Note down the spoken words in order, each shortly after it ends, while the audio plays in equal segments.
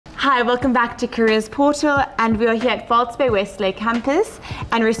Hi, welcome back to Careers Portal, and we are here at False Bay Westlake campus,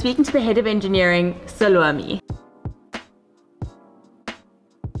 and we're speaking to the Head of Engineering, Salome.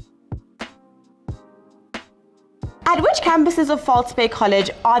 At which campuses of False Bay College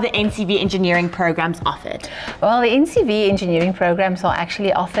are the NCV engineering programs offered? Well, the NCV engineering programs are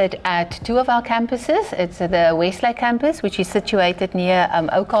actually offered at two of our campuses. It's the Westlake campus, which is situated near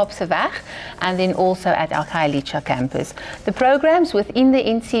Oudtshoorn, and then also at our Khayelitsha campus. The programs within the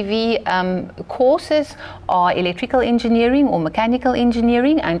NCV courses are electrical engineering or mechanical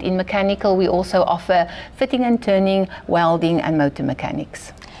engineering, and in mechanical we also offer fitting and turning, welding and motor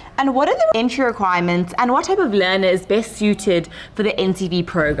mechanics. And what are the entry requirements, and what type of learner is best suited for the NCV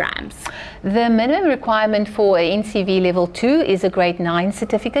programs? The minimum requirement for a NCV level 2 is a grade 9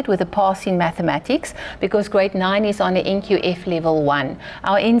 certificate with a pass in mathematics, because grade 9 is on the NQF level 1.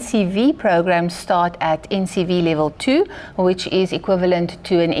 Our NCV programs start at NCV level 2, which is equivalent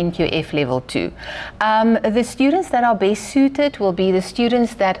to an NQF level 2. The students that are best suited will be the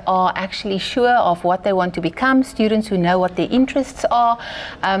students that are actually sure of what they want to become, students who know what their interests are.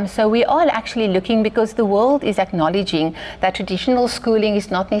 So we are actually looking, because the world is acknowledging that traditional schooling is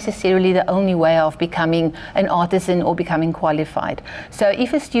not necessarily the only way of becoming an artisan or becoming qualified. So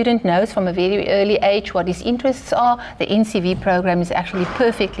if a student knows from a very early age what his interests are, the NCV program is actually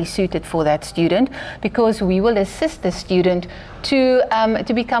perfectly suited for that student, because we will assist the student to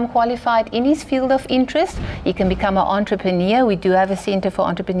become qualified in his field of interest. He can become an entrepreneur. We do have a Center for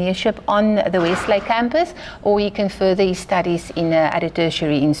Entrepreneurship on the Westlake campus, or he can further his studies at a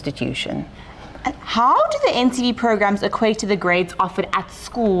tertiary institution. And how do the NCV programs equate to the grades offered at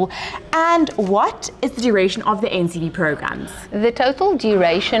school, and what is the duration of the NCV programs? The total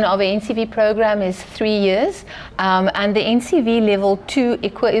duration of an NCV program is 3 years, and the NCV level 2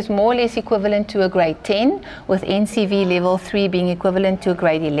 is more or less equivalent to a grade 10, with NCV level 3 being equivalent to a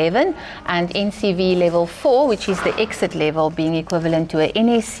grade 11, and NCV level 4, which is the exit level, being equivalent to an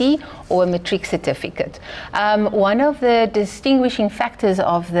NSC or a matric certificate. One of the distinguishing factors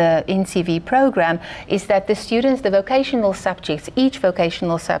of the NCV program is that the students, the vocational subjects, each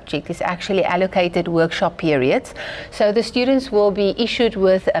vocational subject is actually allocated workshop periods. So the students will be issued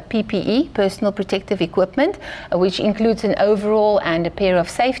with a PPE, personal protective equipment, which includes an overall and a pair of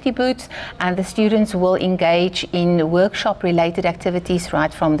safety boots, and the students will engage in workshop related activities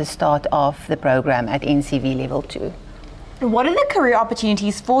right from the start of the program at NCV level 2. What are the career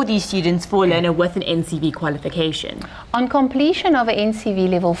opportunities for these students for a learner with an NCV qualification? On completion of an NCV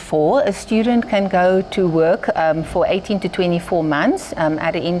level 4, a student can go to work for 18 to 24 months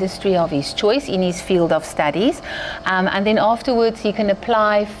at an industry of his choice in his field of studies, and then afterwards he can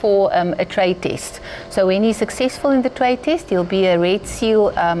apply for a trade test. So when he's successful in the trade test, he'll be a Red Seal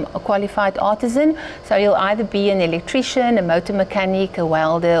a qualified artisan. So he'll either be an electrician, a motor mechanic, a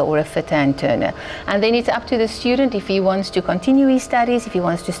welder or a fitter and turner. And then it's up to the student if he wants to continue his studies, if he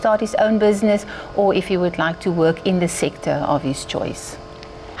wants to start his own business, or if he would like to work in the sector of his choice.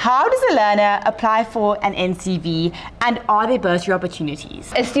 How does a learner apply for an NCV, and are there bursary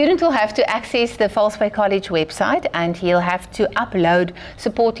opportunities? A student will have to access the False Bay College website, and he'll have to upload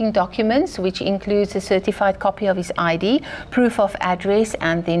supporting documents, which includes a certified copy of his ID, proof of address,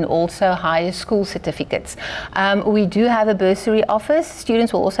 and then also higher school certificates. We do have a bursary office.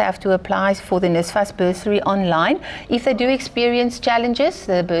 Students will also have to apply for the NSFAS bursary online. If they do experience challenges,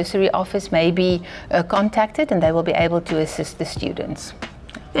 the bursary office may be contacted, and they will be able to assist the students.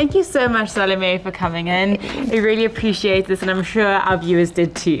 Thank you so much, Salome, for coming in. We really appreciate this, and I'm sure our viewers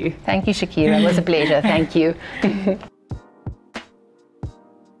did too. Thank you, Shakira. It was a pleasure. Thank you.